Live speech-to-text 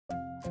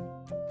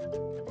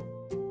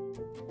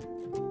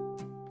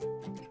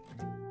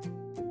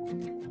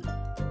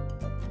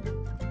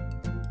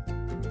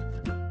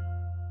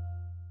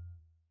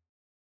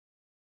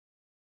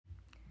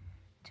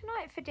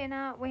Tonight for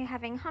dinner we're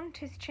having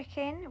hunter's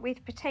chicken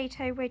with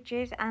potato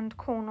wedges and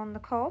corn on the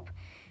cob.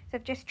 So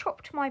I've just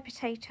chopped my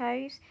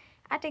potatoes,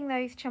 adding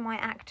those to my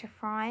actor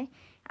fry,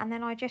 and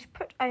then I just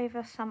put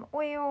over some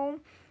oil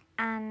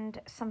and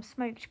some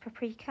smoked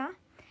paprika,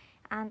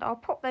 and I'll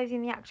pop those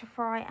in the actor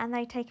fry, and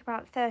they take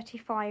about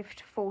 35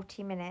 to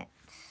 40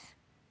 minutes.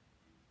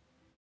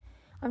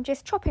 I'm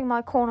just chopping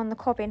my corn on the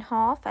cob in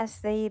half as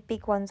the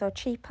big ones are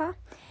cheaper,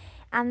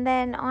 and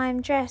then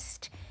I'm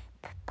just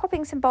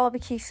popping some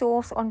barbecue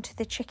sauce onto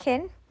the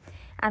chicken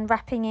and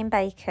wrapping in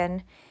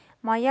bacon.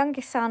 My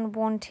youngest son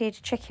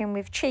wanted chicken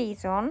with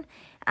cheese on,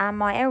 and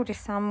my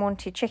eldest son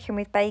wanted chicken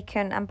with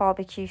bacon and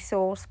barbecue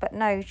sauce but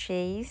no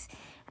cheese,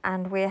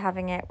 and we're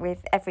having it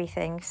with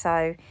everything,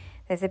 so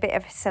there's a bit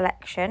of a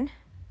selection.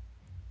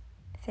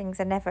 Things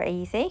are never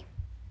easy.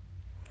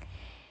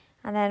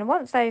 And then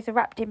once those are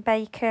wrapped in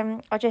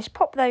bacon, I just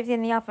pop those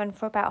in the oven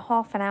for about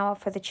half an hour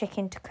for the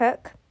chicken to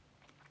cook.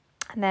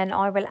 And then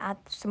I will add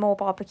some more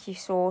barbecue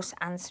sauce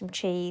and some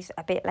cheese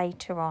a bit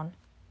later on.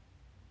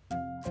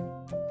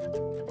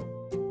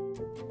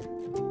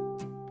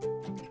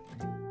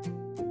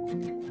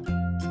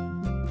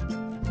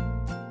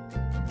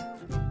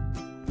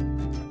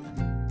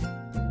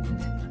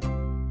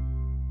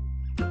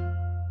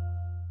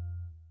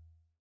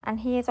 And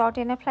here's our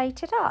dinner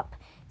plated up.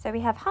 So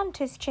we have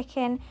hunter's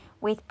chicken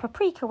with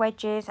paprika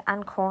wedges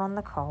and corn on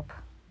the cob.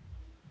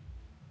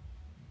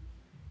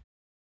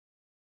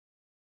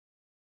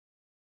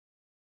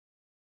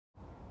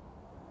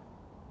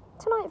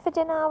 Tonight for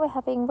dinner we're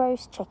having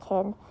roast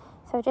chicken.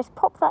 So just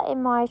pop that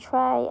in my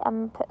tray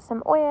and put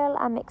some oil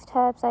and mixed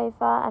herbs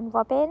over and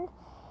rub in.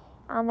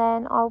 And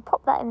then I'll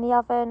pop that in the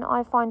oven.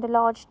 I find a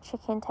large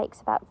chicken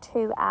takes about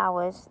 2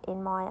 hours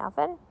in my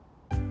oven.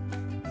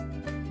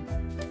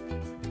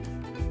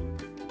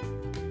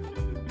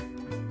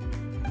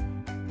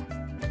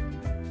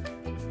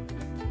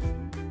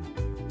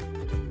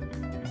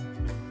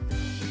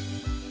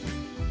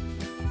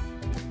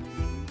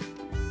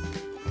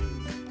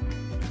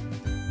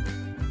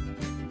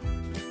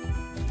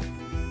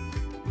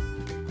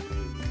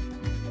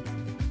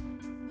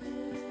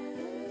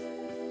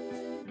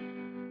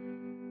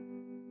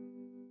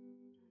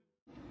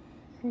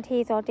 And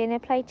here's our dinner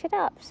plated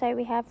up. So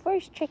we have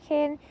roast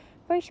chicken,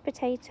 roast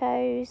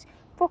potatoes,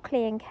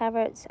 broccoli and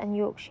carrots, and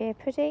Yorkshire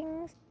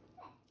puddings.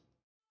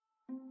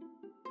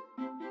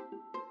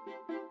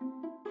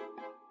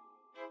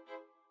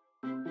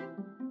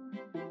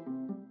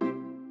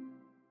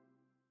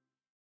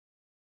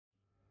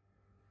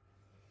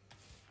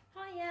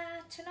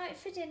 Hiya, tonight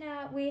for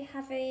dinner we're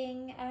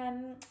having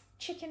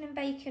chicken and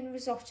bacon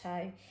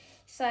risotto.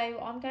 So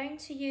I'm going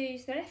to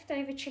use the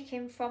leftover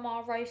chicken from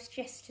our roast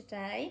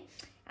yesterday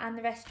and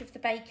the rest of the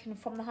bacon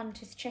from the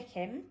hunter's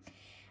chicken.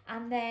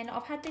 And then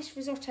I've had this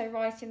risotto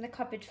rice in the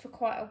cupboard for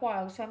quite a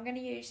while, so I'm going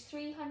to use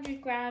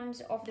 300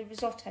 grams of the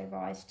risotto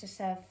rice to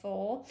serve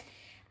for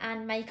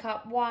and make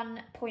up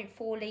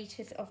 1.4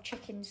 litres of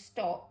chicken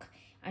stock,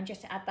 and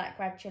just add that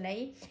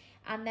gradually.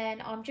 And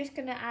then I'm just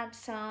going to add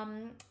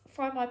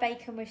fry my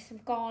bacon with some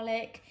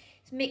garlic,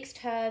 some mixed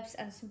herbs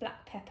and some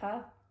black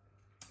pepper.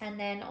 And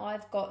then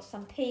I've got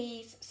some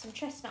peas, some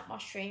chestnut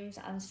mushrooms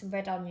and some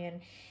red onion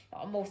that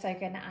I'm also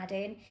going to add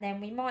in. Then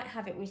we might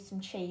have it with some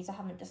cheese, I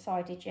haven't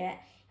decided yet,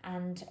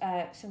 and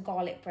some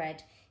garlic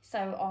bread. So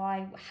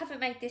I haven't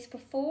made this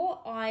before.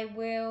 I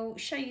will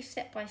show you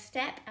step by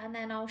step, and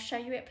then I'll show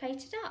you it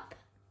plated up.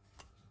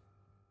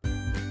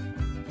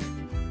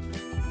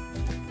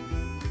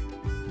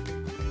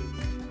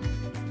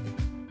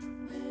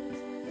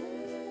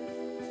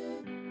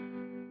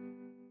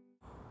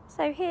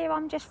 So here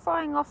I'm just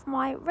frying off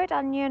my red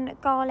onion,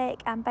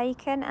 garlic and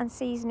bacon and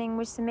seasoning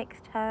with some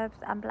mixed herbs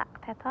and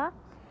black pepper.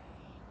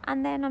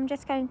 And then I'm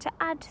just going to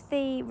add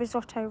the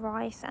risotto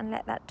rice and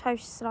let that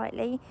toast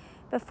slightly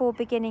before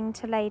beginning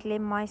to ladle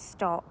in my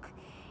stock.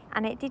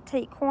 And it did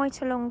take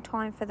quite a long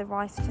time for the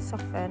rice to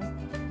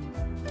soften.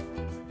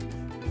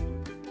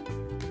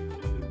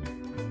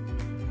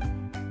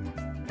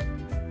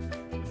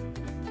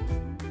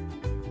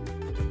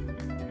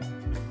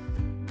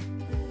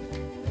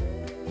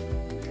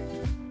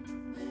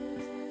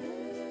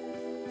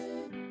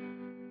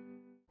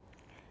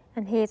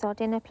 And here's our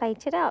dinner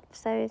plated up.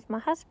 So it's my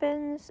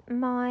husband's,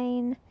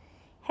 mine,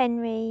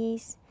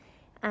 Henry's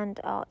and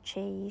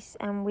Archie's.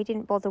 And we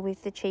didn't bother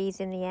with the cheese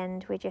in the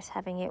end. We're just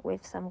having it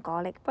with some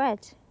garlic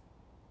bread.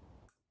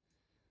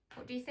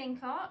 What do you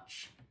think,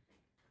 Arch?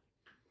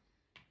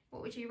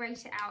 What would you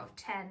rate it out of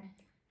 10?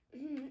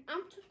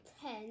 Out of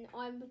 10,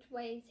 I would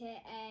rate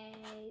it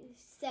a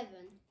 7.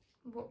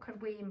 What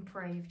could we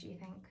improve, do you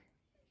think?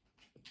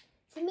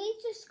 For me,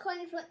 it's just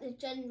kind of like the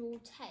general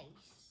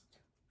taste.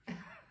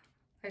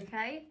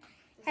 Okay.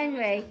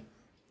 Henry,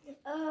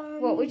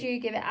 what would you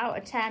give it out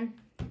of 10?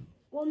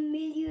 1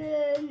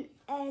 million,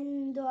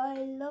 and I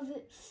love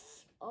it.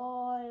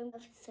 I love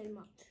it so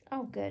much.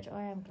 Oh, good.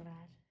 I am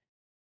glad.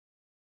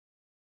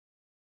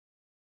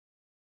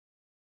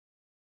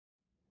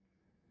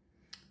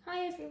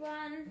 Hi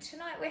everyone,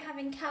 tonight we're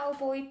having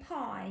cowboy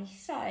pie.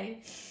 So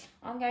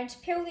I'm going to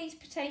peel these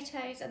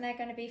potatoes and they're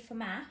going to be for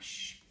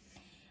mash.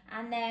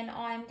 And then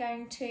I'm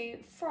going to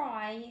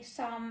fry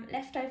some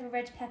leftover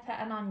red pepper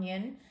and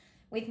onion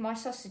with my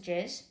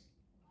sausages.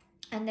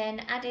 And then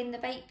add in the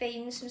baked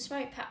beans, some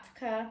smoked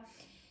paprika,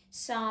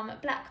 some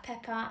black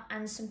pepper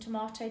and some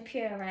tomato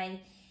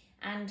puree,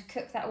 and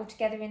cook that all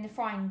together in the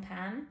frying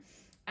pan.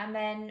 And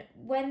then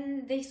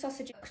when the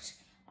sausage is cooked,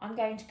 I'm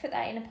going to put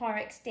that in a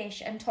Pyrex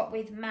dish and top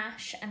with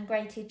mash and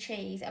grated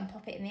cheese and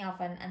pop it in the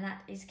oven, and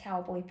that is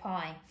cowboy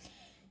pie.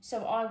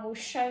 So I will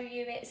show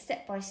you it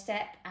step by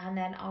step and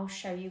then I'll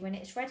show you when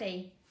it's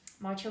ready.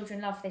 My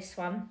children love this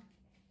one.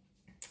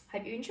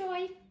 Hope you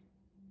enjoy.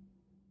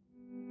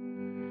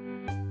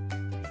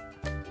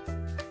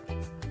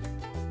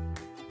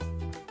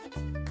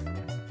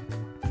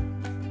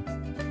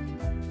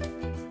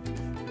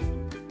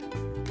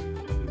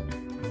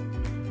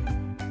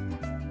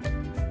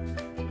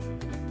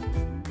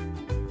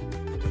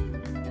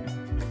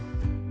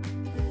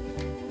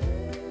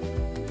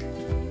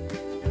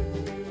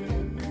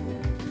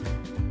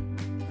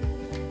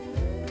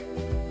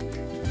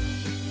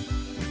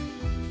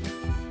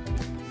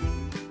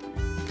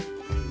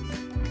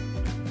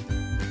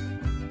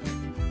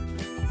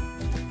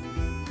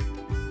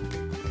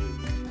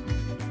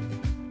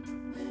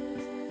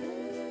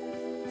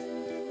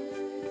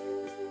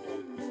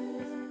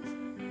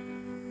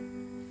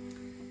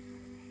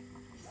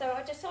 So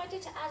I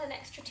decided to add an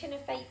extra tin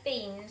of baked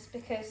beans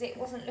because it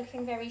wasn't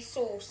looking very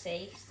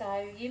saucy.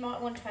 So you might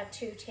want to add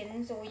 2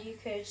 tins, or you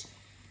could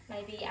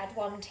maybe add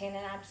 1 tin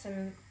and add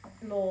some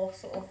more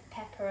sort of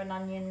pepper and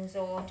onions,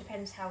 or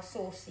depends how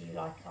saucy you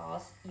like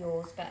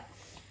yours. But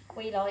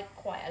we like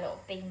quite a lot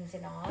of beans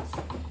in ours.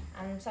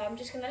 And so I'm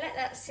just going to let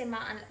that simmer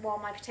and while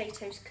my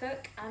potatoes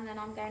cook, and then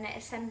I'm going to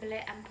assemble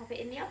it and pop it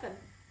in the oven.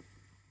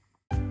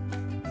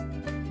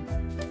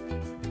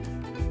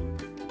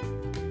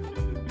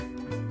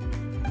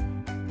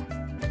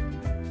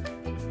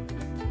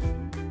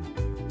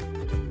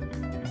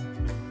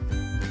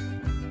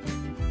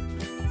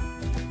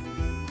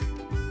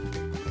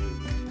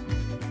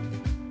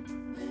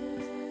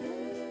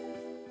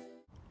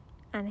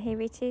 And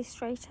here it is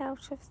straight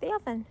out of the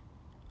oven.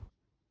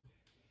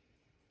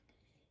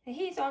 So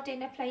here's our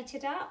dinner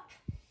plated up.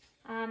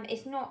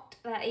 It's not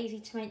that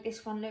easy to make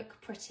this one look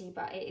pretty,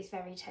 but it is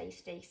very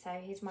tasty. So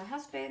here's my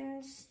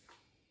husband's,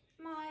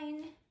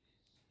 mine,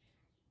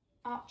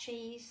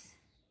 Archie's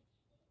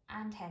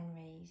and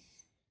Henry's.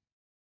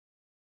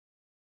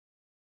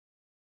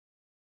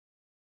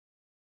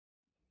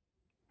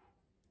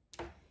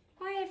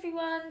 Hi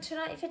everyone,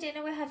 tonight for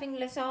dinner we're having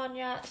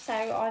lasagna. So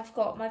I've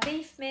got my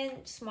beef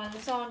mince, my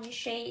lasagna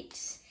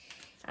sheets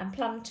and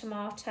plum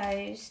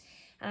tomatoes,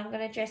 and I'm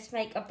going to just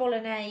make a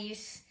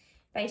bolognese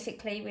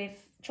basically with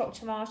chopped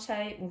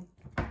tomato,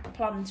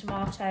 plum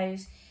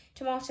tomatoes,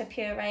 tomato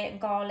puree and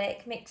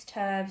garlic, mixed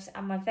herbs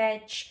and my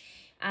veg,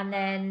 and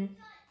then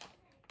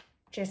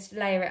just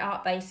layer it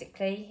up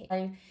basically.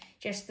 So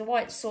just the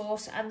white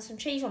sauce and some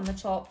cheese on the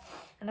top.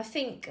 And I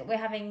think we're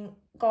having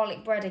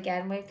garlic bread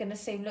again. We're going to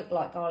soon look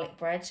like garlic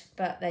bread,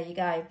 but there you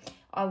go.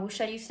 I will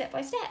show you step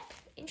by step.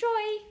 Enjoy!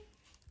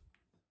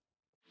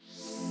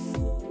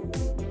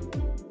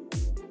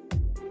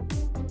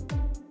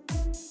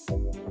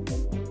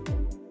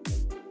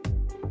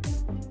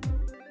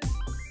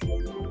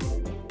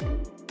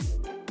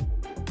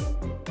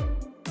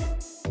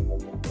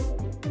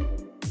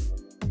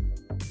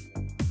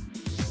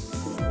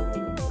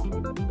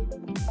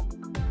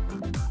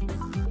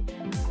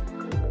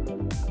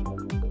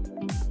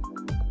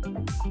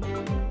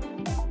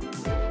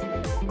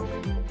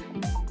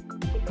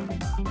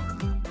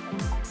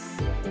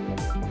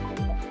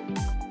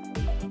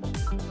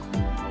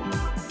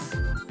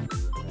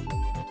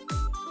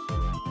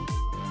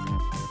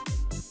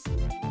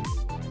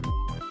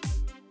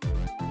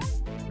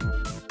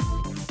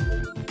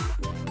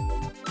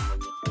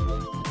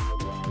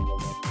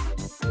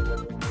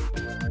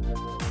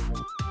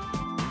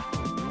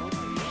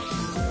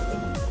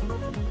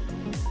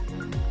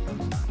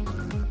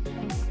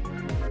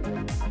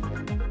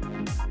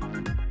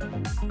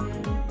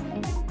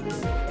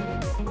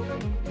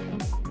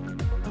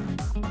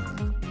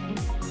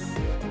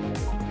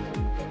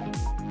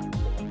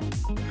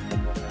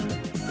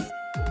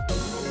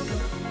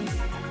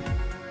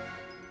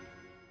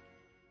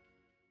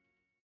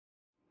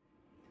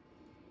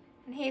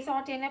 And here's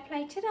our dinner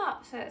plated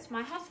up. So it's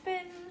my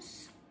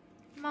husband's,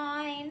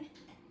 mine,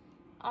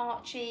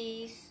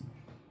 Archie's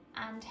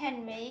and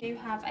Henry. We do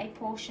have a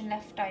portion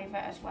left over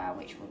as well,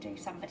 which we'll do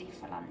somebody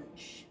for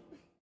lunch.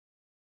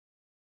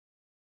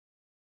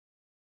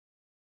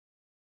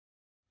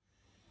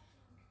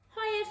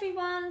 Hi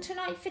everyone,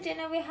 tonight for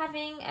dinner we're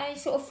having a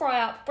sort of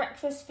fry up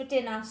breakfast for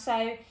dinner.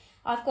 So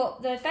I've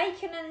got the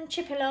bacon and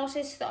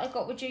chipolatas that I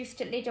got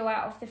reduced at Lidl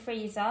out of the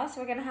freezer. So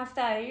we're going to have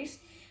those.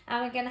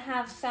 And we're going to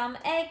have some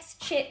eggs,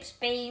 chips,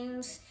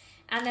 beans,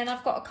 and then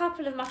I've got a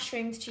couple of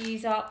mushrooms to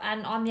use up,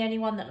 and I'm the only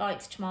one that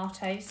likes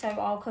tomatoes, so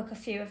I'll cook a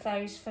few of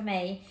those for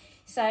me.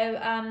 So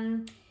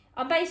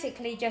I'm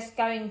basically just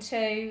going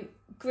to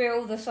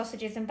grill the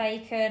sausages and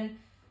bacon,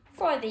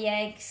 fry the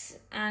eggs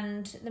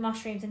and the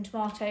mushrooms and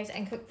tomatoes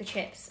and cook the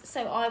chips.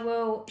 So I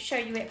will show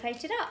you it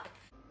plated up.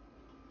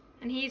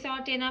 And here's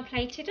our dinner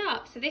plated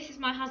up. So this is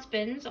my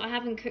husband's. I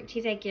haven't cooked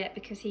his egg yet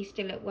because he's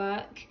still at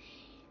work.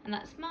 And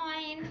that's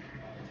mine.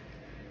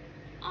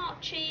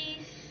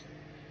 Archie's.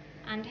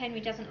 And Henry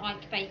doesn't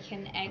like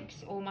bacon,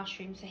 eggs or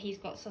mushrooms, so he's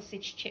got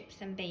sausage, chips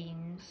and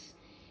beans.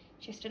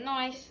 Just a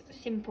nice,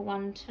 simple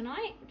one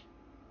tonight.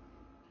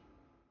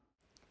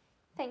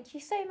 Thank you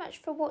so much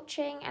for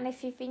watching, and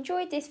if you've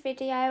enjoyed this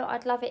video,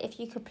 I'd love it if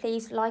you could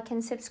please like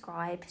and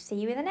subscribe. See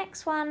you in the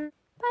next one.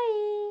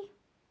 Bye!